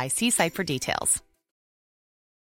conditions apply. See site for details.